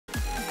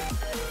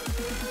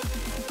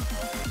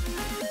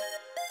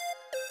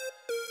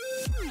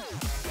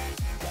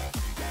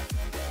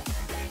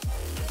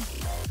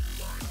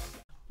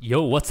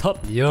Yo, what's up?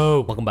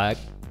 Yo, Welcome back.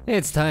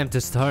 It's time to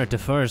start the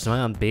first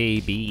round,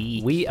 baby.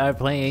 we are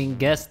playing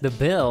Guess the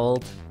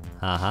Build.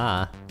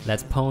 Haha.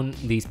 Let's pwn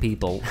these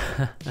people.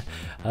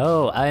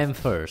 Oh, I am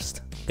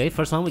first. Okay,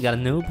 first one, we got a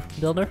noob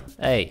builder.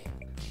 Hey,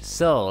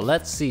 so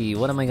let's see,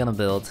 what am I gonna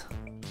build?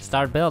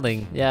 Start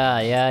building.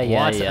 Yeah.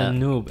 What's a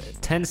noob?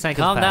 10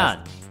 seconds Calm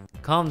fast.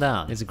 down. Calm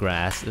down. It's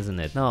grass, isn't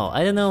it? No,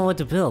 I don't know what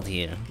to build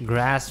here.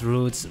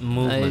 Grassroots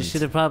movement. I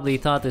should have probably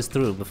thought this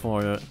through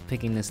before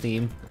picking this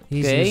theme.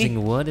 He's Okay.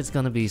 using wood. It's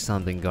gonna be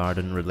something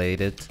garden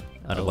related.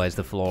 Otherwise,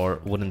 the floor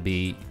wouldn't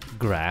be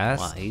grass.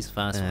 Wow, he's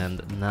fast. And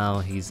now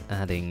he's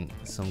adding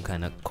some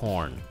kind of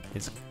corn.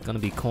 It's gonna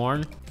be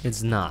corn.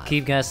 It's not.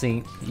 Keep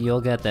guessing,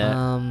 you'll get that.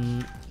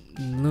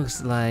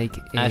 Looks like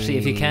Actually,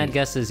 if you can't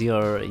guess this,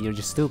 you're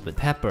just stupid.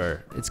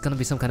 pepper. It's gonna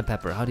be some kind of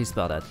pepper. How do you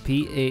spell that?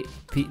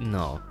 P-A-P.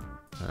 No.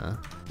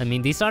 I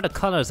mean, these are the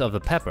colors of a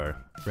pepper,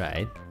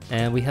 right?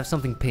 And we have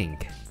something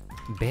pink.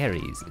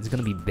 Berries. It's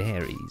gonna be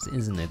berries,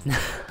 isn't it?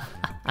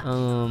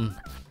 Come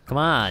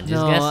on,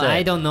 just no, guess it.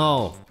 I don't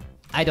know.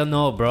 I don't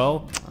know,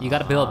 bro. You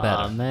gotta build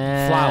better.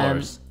 Man.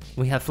 Flowers.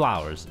 We have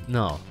flowers.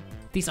 No.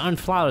 These aren't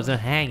flowers, they're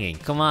hanging.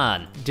 Come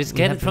on, just We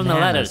get have it from the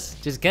bananas.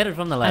 letters. Just get it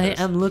from the letters.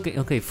 I am looking.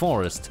 Okay,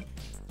 forest.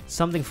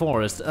 Something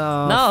forest.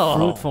 No.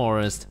 Fruit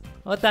forest.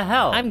 What the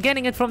hell? I'm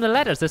getting it from the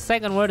letters. The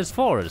second word is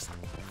forest.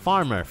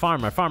 Farmer. Oh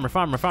my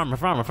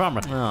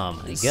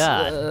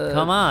god.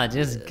 Come on,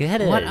 just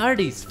get it. What are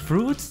these?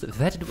 Fruits?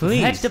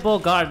 Please. Vegetable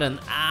garden.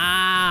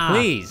 Ah.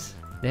 Please.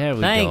 There we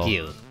go. Thank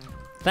you.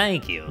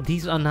 Thank you.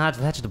 These are not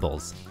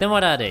vegetables. Then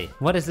what are they?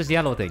 What is this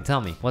yellow thing?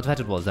 Tell me. What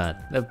vegetable is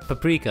that? A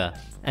paprika.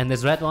 And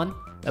this red one?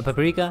 A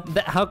paprika?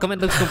 How come it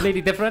looks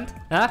completely different?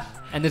 Huh?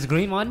 And this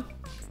green one?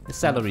 A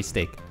celery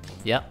stick.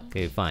 Yep.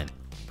 Okay, fine.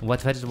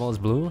 What vegetable is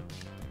blue?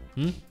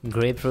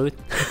 Grapefruit.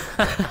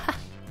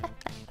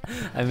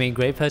 I mean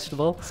grape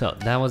vegetable. So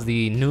that was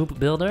the noob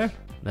builder.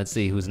 Let's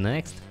see who's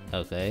next.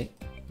 Okay.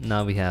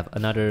 Now we have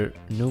another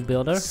noob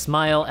builder.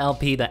 Smile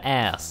LP the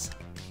ass.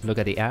 Look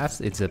at the ass.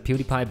 It's a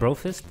PewDiePie bro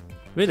fist.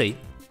 Really?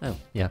 Oh,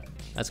 Yeah.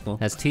 that's cool.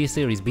 Has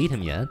T-Series beat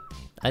him yet?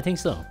 I think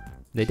so.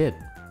 They did.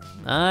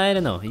 I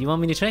don't know. You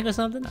want me to check or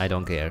something? I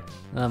don't care.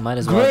 Might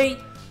as well.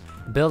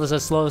 Build is a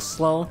slow.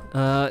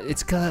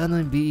 It's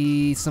gonna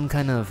be some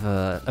kind of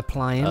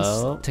appliance,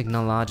 Oh.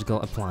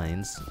 technological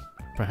appliance.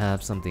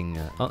 Perhaps something.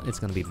 Oh, it's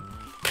gonna be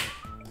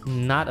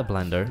not a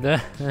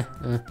blender.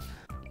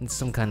 It's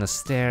some kind of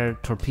stair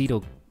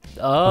torpedo.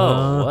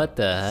 What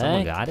the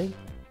Someone heck? got it?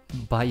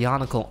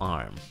 Bionicle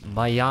arm.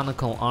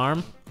 Bionicle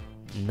arm?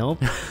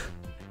 Nope.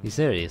 You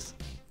serious?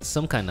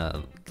 Some kind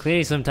of.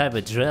 Clearly some type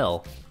of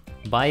drill.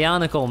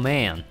 Bionicle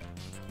man.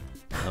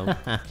 Nope.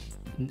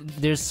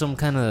 There's some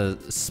kind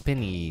of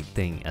spinny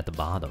thing at the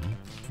bottom.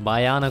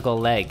 Bionicle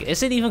leg.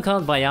 Is it even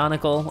called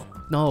Bionicle?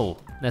 No,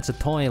 that's a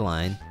toy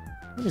line.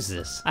 What is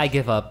this? I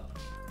give up.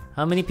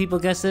 How many people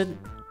guessed it?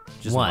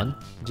 Just one.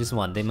 Just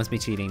one. They must be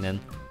cheating then.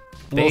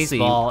 We'll see.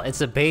 Baseball. It's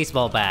a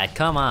baseball bat.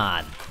 Come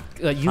on.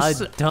 How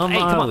dumb hey,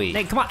 are come on. we?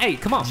 Hey, come on. Hey,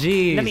 come on.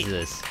 Let me-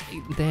 Jesus.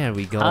 There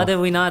we go. How did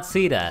we not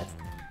see that?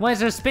 Why is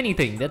there a spinny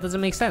thing? That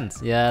doesn't make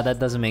sense. Yeah, that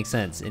doesn't make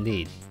sense,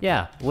 indeed.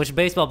 Yeah. Which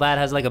baseball bat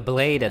has like a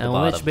blade at the And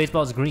bottom? which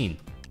baseball is green?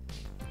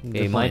 Okay,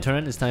 Good my point.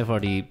 turn. It's time for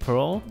the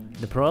pro.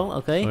 The pro?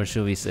 Okay. Or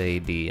should we say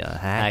the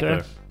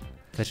hacker?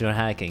 Because you're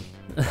hacking.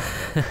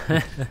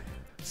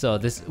 So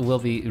this will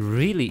be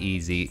really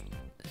easy.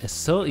 It's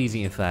so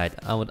easy, in fact,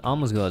 I would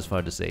almost go as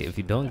far to say if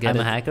you don't get I'm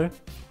it, a hacker?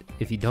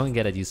 if you don't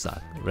get it, you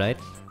suck, right?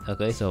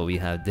 Okay. So we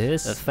have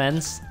this, A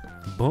fence?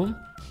 boom,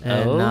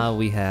 and Oh. now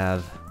we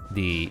have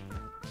the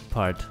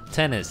part.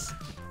 Tennis.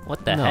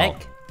 What the No.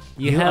 heck?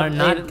 You are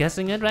not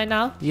guessing it right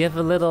now? You have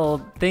a little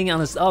thing on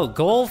this. Oh,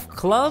 golf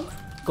club?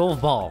 Golf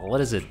ball.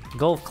 What is it?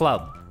 Golf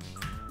club.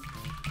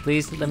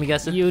 Please, let me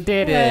guess it. You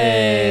did it!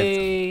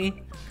 Yay.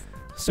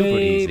 Super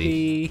easy.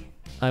 Baby.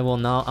 I will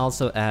now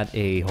also add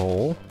a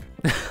hole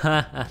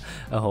A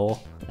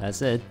hole.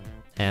 That's it.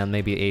 and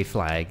maybe a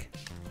flag,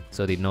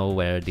 so they know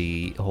where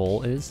the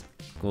hole is.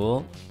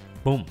 Cool.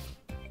 Boom.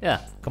 Yeah.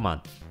 Come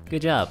on.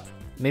 Good job.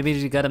 Maybe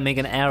you gotta make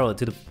an arrow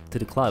to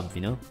the club,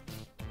 you know?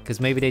 Because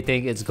maybe they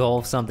think it's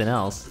golf something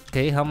else.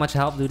 Okay, how much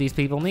help do these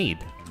people need?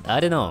 I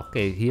don't know.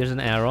 Okay, here's an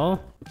arrow.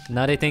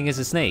 Now they think it's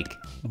a snake.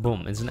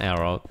 Boom, it's an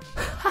arrow.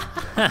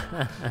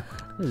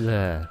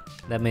 There.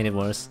 That made it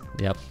worse.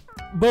 Yep.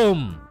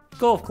 Boom!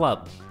 Golf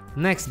club.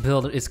 Next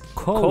builder is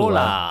cola.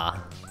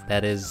 Cola.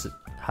 That is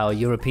how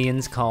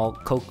Europeans call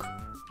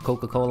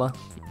Coca-Cola.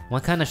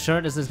 What kind of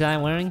shirt is this guy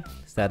wearing?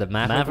 Is that a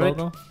Maverick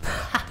logo?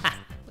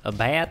 A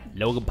bat?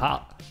 Logo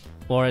pop.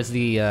 Or is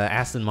the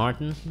Aston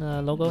Martin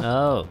logo?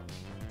 Oh.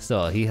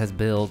 So he has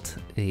built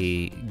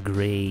a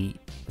gray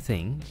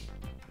thing.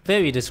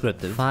 Very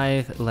descriptive.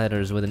 5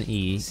 letters with an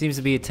E. Seems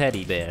to be a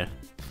teddy bear.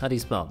 How do you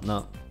spell?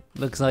 No.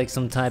 Looks like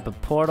some type of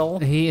portal.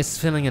 He is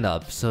filling it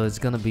up, so it's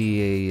gonna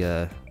be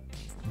a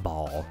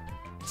ball.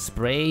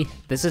 Spray.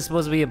 This is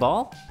supposed to be a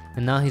ball?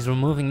 And now he's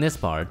removing this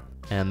part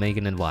and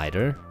making it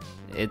wider.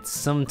 It's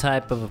some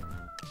type of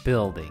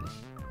building.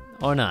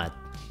 Or not.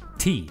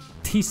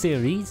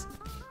 T-Series.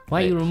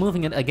 Why are you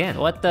removing it again?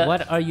 What the?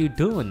 What are you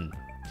doing?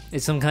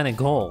 It's some kind of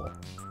goal.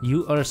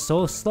 You are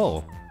so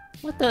slow.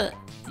 What the?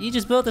 You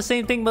just built the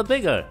same thing but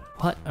bigger.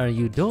 What are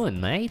you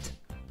doing, mate?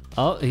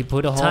 Oh, he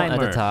put a hole at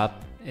the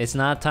top. It's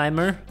not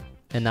timer.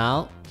 And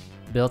now,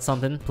 build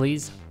something,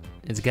 please.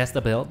 It's guess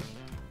the build.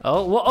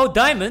 Oh, oh,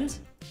 diamonds?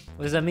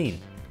 What does that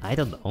mean? I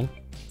don't know.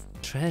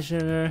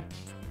 Treasure,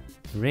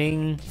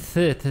 ring,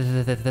 Thief?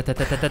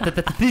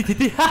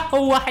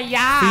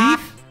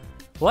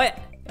 What?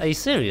 Are you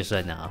serious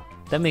right now?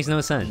 That makes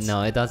no sense.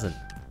 No, it doesn't.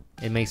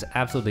 It makes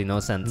absolutely no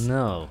sense.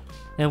 No.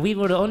 And we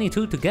were the only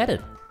two to get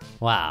it.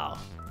 Wow.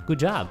 Good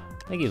job.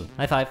 Thank you.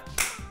 High five.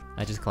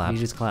 I just clapped. You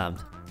just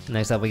clapped.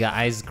 Next up, we got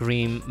ice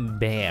cream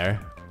bear.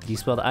 You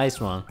spelled ice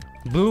wrong.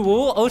 Blue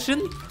wool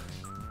ocean.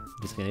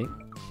 Just kidding.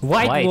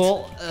 White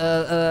wool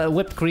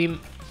whipped cream.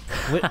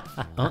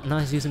 Oh, no,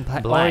 he's using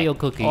Oreo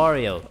cookie.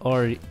 Oreo.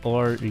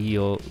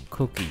 Oreo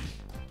cookie.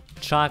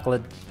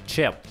 Chocolate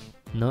chip.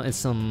 No, it's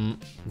some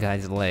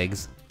guy's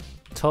legs.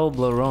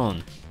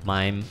 Toblerone.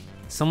 Mime.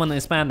 Someone in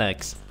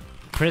spandex.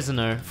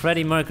 Prisoner.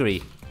 Freddie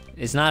Mercury.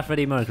 It's not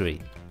Freddie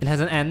Mercury. It has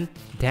an N.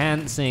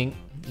 Dancing.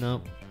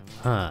 No.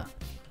 Huh.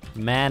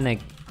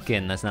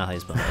 Mannequin. That's not how you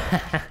spell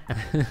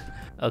it.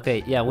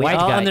 Okay, yeah, we White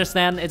all guy.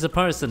 understand it's a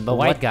person, but A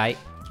white what? guy.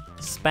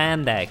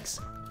 Spandex.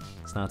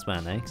 It's not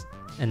spandex.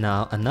 And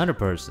now another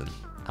person.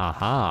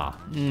 Aha.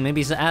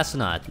 Maybe it's an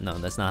astronaut. No,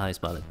 that's not how you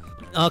spell it.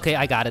 Okay,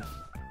 I got it.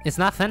 It's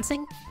not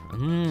fencing?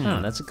 Oh,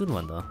 that's a good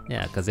one though.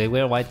 Yeah, because they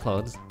wear white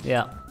clothes.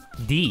 Yeah.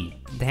 D.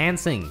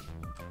 Dancing.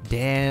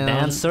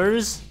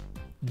 Dancers?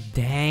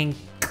 Dang.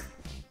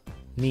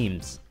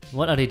 Memes.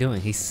 What are they doing?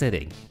 He's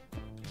sitting.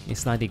 He's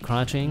slightly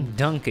crouching.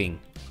 Dunking.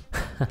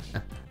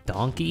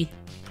 Donkey?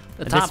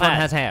 The This top one hat.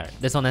 has hair.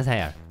 This one has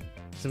hair.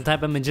 Some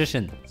type of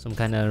magician. Some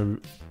kind of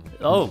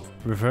Oh,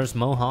 reverse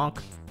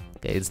mohawk.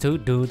 Okay, it's two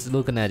dudes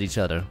looking at each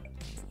other.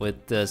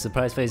 with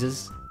surprise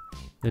faces.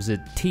 There's a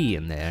T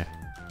in there.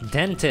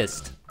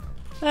 Dentist.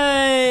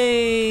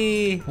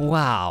 Hey!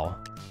 Wow.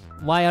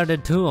 Why are there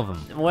two of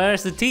them?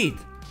 Where's the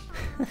teeth?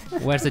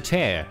 Where's the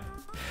chair?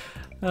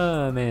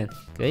 Oh man.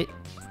 Okay,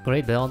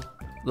 great build.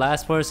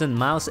 Last person,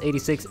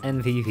 Mouse86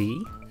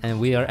 MVP. And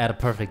we are at a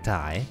perfect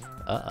tie.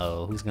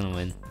 Uh-oh, who's gonna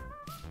win?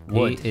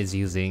 Wood is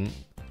using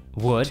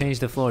wood. Change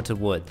the floor to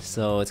wood.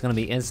 So it's gonna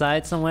be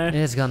inside somewhere.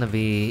 It's gonna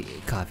be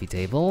coffee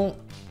table.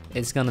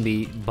 It's gonna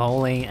be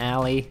bowling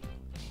alley.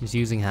 He's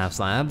using half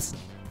slabs.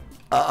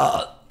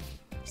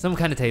 Some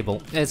kind of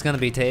table. It's gonna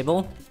be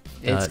table.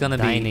 It's gonna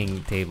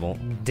dining table.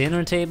 be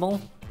dinner table.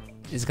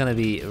 It's gonna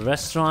be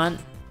restaurant.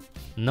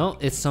 No,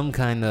 it's some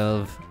kind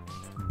of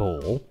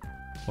bowl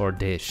or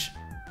dish.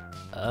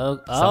 Oh,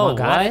 Someone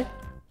got what? it?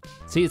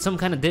 See, it's some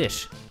kind of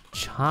dish.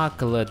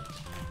 Chocolate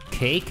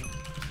cake?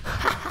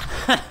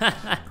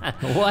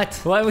 What?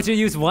 Why would you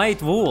use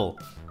white wool?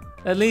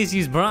 At least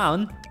use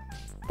brown.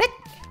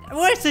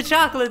 Where's the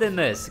chocolate in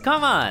this?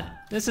 Come on.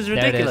 This is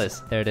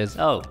ridiculous. There it is.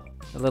 Oh,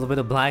 a little bit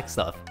of black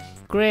stuff.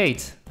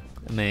 Great.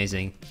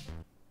 Amazing.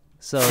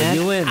 So And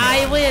you win.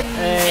 I win.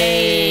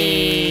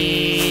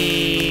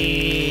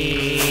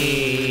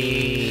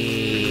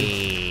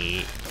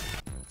 Hey.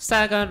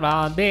 Second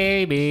round,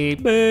 baby,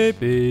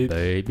 baby,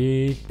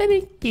 baby,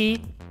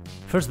 baby.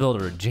 First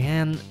builder,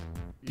 Jan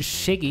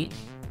Shiggy.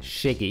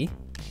 Shaky.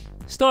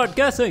 Start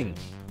guessing.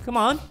 Come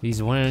on.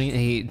 He's wearing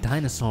a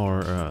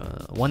dinosaur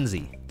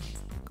onesie.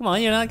 Come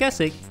on, you're not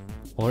guessing.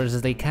 Or is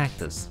it a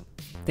cactus?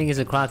 I think it's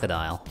a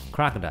crocodile.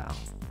 Crocodile.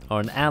 Or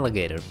an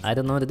alligator. I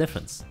don't know the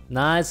difference.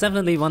 Nah, it's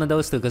definitely one of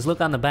those two, because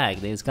look on the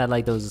back. It's got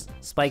like those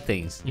spike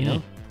things, you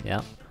know?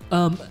 Yeah.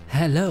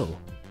 Hello.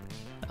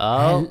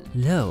 Oh,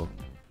 Hello.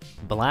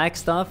 black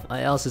stuff.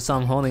 I also saw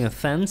him holding a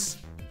fence.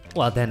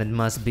 Well, then it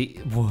must be...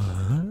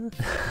 What?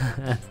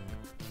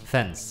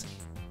 Fence.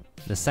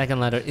 The second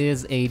letter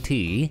is a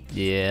T.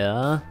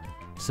 Yeah.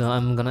 So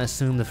I'm gonna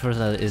assume the first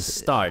letter is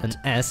Start. an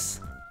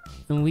S.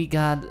 And we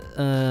got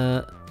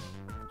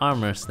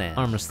Armor stand.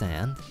 armor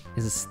stand.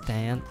 Is it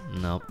stand?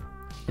 Nope.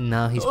 And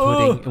now he's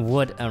putting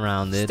wood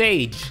around it.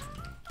 Stage.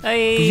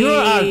 Hey. You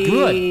are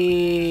good.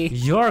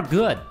 You're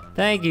good.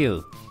 Thank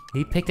you.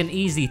 He picked an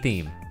easy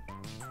theme.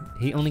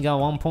 He only got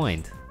 1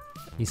 point.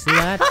 You see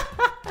that?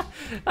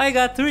 I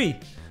got 3.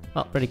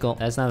 Oh, pretty cool.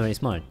 That's not very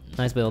smart.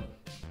 Nice build.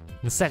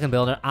 The second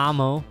builder,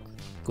 Amo.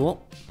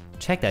 Cool.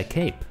 Check that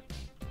cape.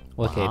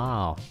 What cape?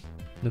 Wow.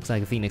 Looks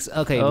like a phoenix.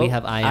 Okay, Oh, we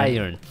have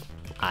iron.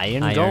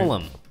 Iron Iron.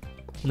 golem.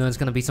 No, it's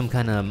gonna be some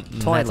kind of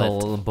Toilet.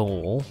 metal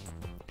bowl.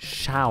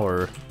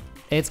 Shower.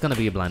 It's gonna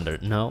be a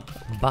blender. No.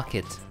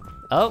 Bucket.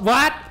 Oh,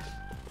 what?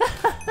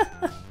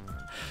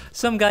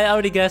 Some guy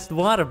already guessed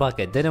water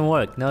bucket. Didn't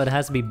work. No, it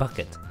has to be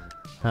bucket.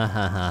 Ha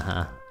ha ha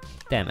ha.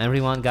 Damn,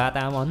 everyone got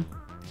that one?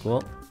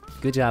 Cool.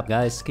 Good job,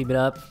 guys. Keep it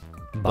up.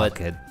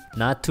 Bucket. But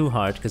not too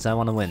hard, because I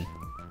want to win.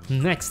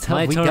 Next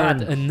My up, we turn.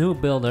 got a new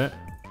builder.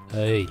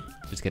 Hey.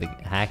 Just kidding.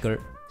 Hacker.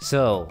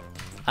 So,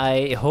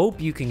 I hope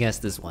you can guess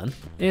this one.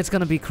 It's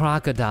gonna be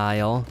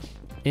crocodile.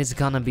 It's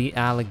gonna be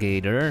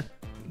alligator.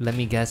 Let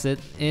me guess it.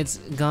 It's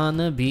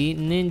gonna be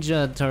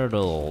Ninja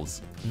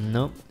Turtles.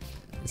 Nope.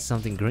 It's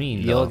something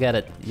green, You'll though. get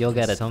it. You'll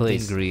get it, Something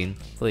please. green.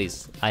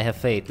 Please. I have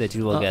faith that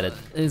you will get it.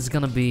 It's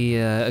gonna be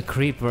a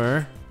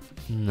creeper.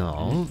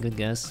 No. Good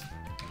guess.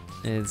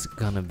 It's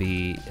gonna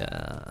be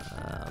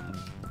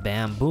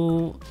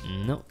bamboo.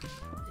 No.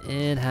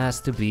 It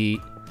has to be...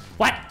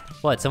 What?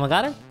 What? Someone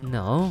got it?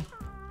 No.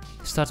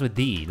 It starts with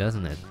D,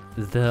 doesn't it?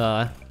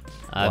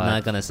 I'm What?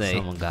 not gonna say.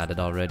 Someone got it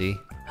already.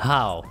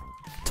 How?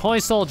 Toy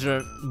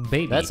soldier,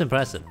 baby. That's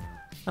impressive.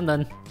 I'm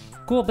done.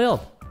 cool build.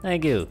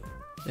 Thank you.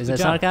 Is that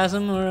job.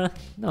 sarcasm or?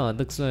 No, it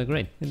looks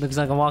great. It looks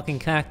like a walking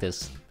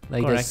cactus,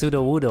 like Correct. a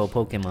pseudo-wudo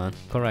Pokemon.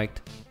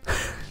 Correct.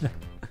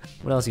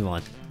 What else you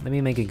want? Let me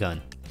make a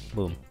gun.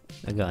 Boom,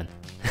 a gun.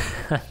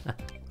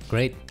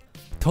 Great.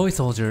 Toy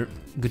soldier,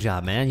 good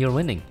job, man. You're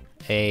winning.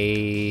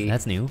 A.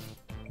 That's new.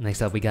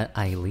 Next up, we got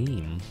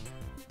Eileen.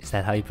 Is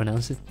that how you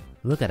pronounce it?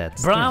 Look at that.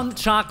 skin. Brown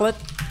chocolate.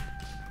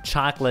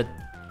 Chocolate.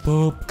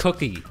 Boop.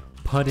 Cookie.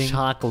 Pudding.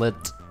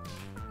 Chocolate.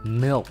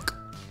 Milk.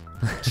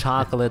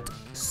 Chocolate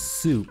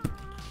soup.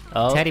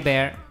 Oh, Teddy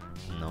bear.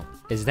 No.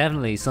 it's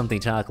definitely something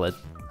chocolate.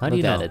 How do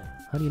you Look know? at it.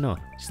 How do you know?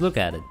 Just look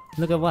at it.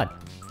 Look at what?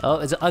 Oh,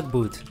 it's an Ugg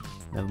boot.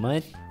 Never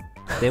mind.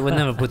 They would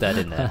never put that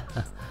in there.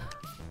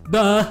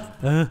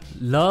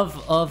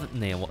 Love of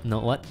no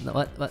what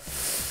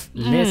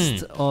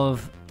list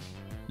of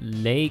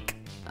lake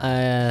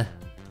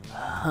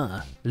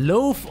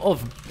loaf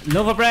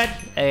of bread.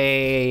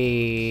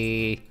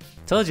 Hey,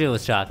 told you it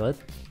was chocolate.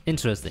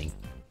 Interesting.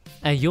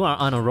 And you are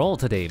on a roll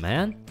today,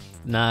 man.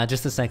 Nah,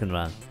 just the second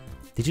round.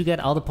 Did you get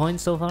all the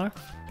points so far?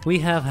 We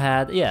have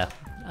had, yeah,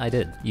 I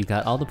did. You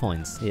got all the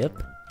points.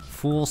 Yep.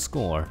 Full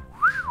score.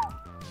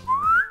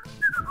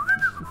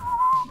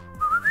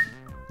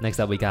 Next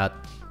up we got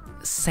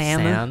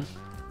Salmon.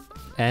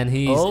 and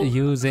he's Oh.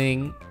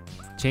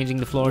 changing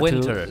the floor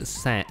Winter. to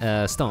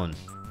stone.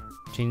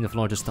 Changing the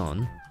floor to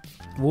stone.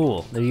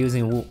 Wool. They're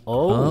using wool.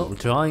 Oh,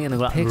 drawing in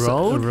the Picks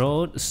road.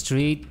 road,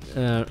 street,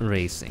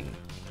 racing,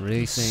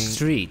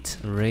 Street.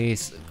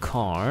 race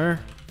car.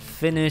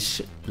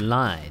 Finish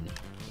line.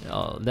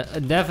 Oh,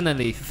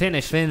 definitely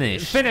finish.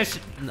 Finish.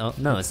 No,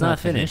 it's not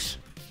finish.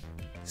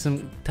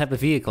 Some type of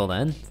vehicle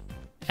then.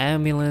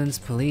 Ambulance,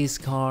 police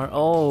car.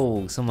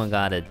 Oh, someone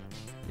got it.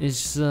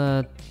 It's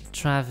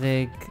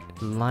traffic,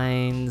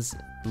 lines,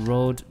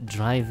 road,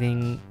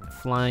 driving,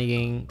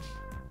 flying,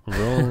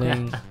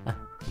 rolling,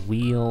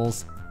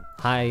 wheels,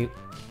 highway,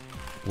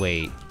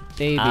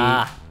 baby.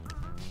 Ah,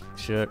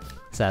 sure.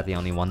 Sadly,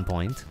 only 1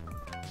 point.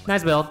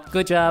 Nice build.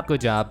 Good job.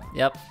 Good job,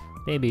 Yep.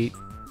 baby.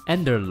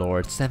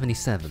 Enderlord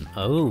 77.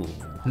 Oh,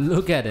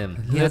 Look at him.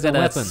 He look has a at that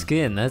weapon.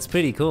 skin. That's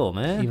pretty cool,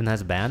 man. Even has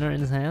a banner in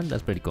his hand.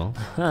 That's pretty cool.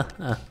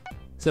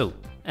 So,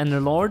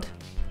 Enderlord,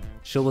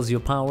 show us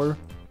your power.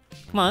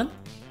 Come on.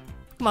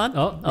 Come on.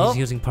 Oh, he's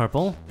using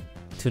purple.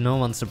 To no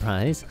one's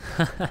surprise.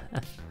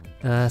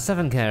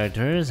 7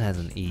 characters, has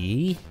an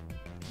E.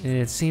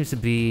 It seems to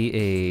be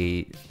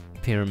a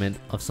pyramid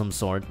of some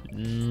sort.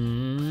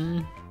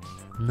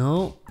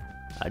 No.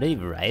 Are they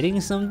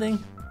writing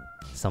something?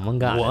 Someone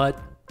got it. What?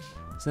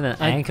 Is it an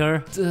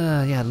anchor?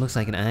 Yeah, it looks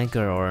like an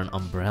anchor or an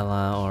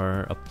umbrella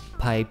or a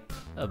pipe.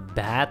 A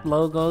bat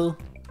logo?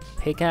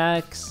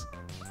 Pickaxe?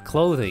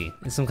 Clothing.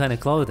 It's some kind of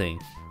clothing.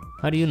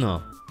 How do you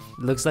know?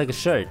 It looks like a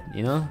shirt,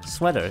 you know?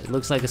 Sweater. It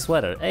looks like a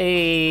sweater.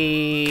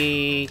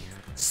 Hey!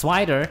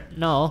 Sweater?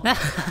 No.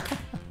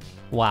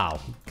 Wow.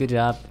 Good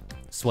job.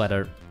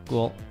 Sweater.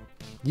 Cool.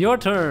 Your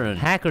turn.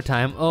 Hacker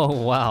time. Oh,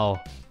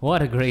 wow.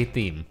 What a great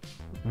theme.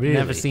 Really?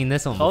 Never seen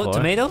this one before. Oh,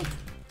 tomato?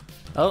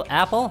 Oh,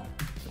 apple?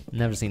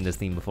 Never seen this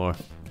theme before.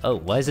 Oh,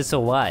 why is it so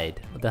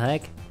wide? What the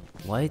heck?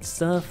 White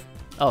stuff?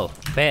 Oh,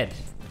 bed.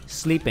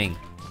 Sleeping.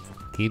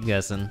 Keep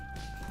guessing.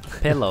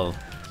 Pillow.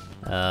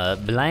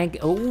 Blank.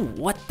 Oh,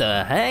 what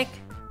the heck?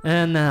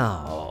 And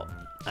now,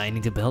 I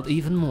need to build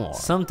even more.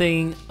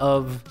 Something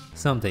of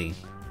something.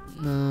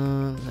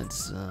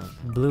 Let's,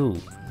 Blue.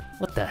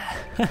 What the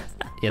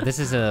yeah, this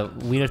is a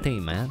weird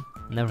theme, man.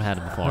 Never had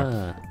it before.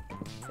 Huh.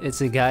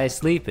 It's a guy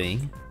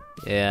sleeping.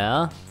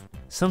 Yeah.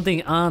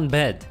 Something on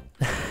bed.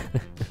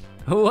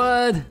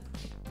 What?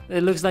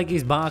 It looks like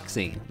he's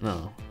boxing.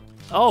 No.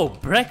 Oh,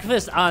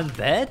 breakfast on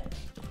bed?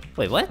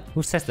 Wait, what?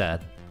 Who says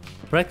that?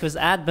 Breakfast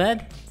at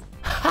bed?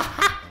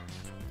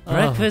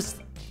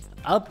 Breakfast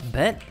up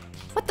bed?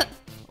 What the?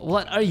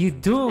 What are you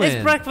doing?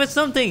 It's breakfast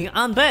something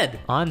on bed.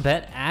 On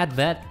bed, at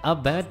bed,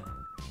 up bed.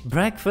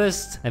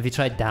 Breakfast Have you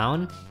tried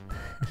down?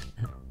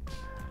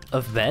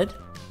 of bed?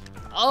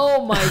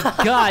 Oh my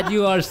god,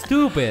 you are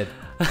stupid.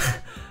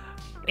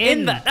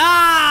 In bed.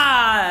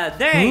 Ah,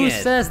 dang Who it.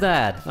 says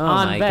that? Oh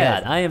On my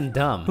bed. god, I am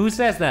dumb. Who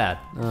says that?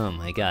 Oh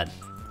my god.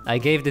 I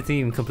gave the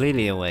team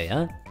completely away,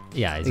 huh?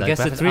 Yeah, he's You like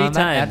guessed it breakfast 3 on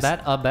bed, times. At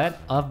bed, up bed,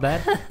 up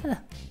bed.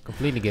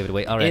 Completely gave it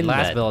away. All right, In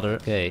last bed. builder.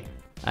 Okay.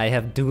 I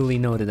have duly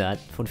noted that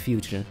for the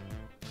future.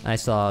 I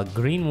saw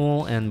green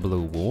wool and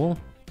blue wool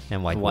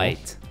and white. Wool.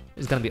 White.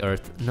 It's gonna be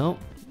Earth. No,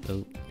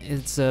 Oh.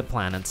 it's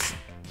planets.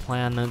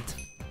 Planet.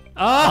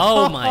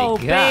 Oh my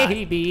god.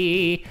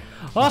 baby.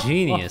 Oh,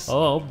 Genius.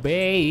 Oh,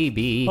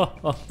 baby.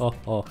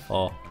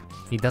 Oh.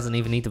 He doesn't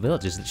even need to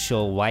build. Just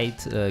show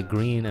white,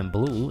 green, and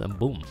blue, and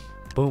boom.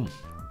 Boom.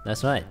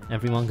 That's right.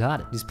 Everyone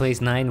got it. Just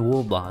place 9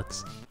 wool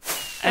blocks.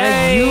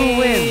 And you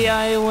win!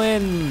 I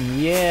win!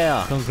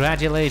 Yeah!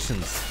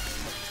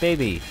 Congratulations,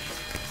 baby.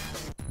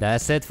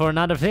 That's it for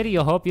another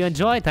video. Hope you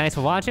enjoyed. Thanks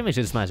for watching. Make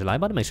sure to smash the like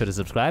button. Make sure to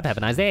subscribe. Have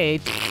a nice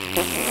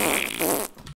day.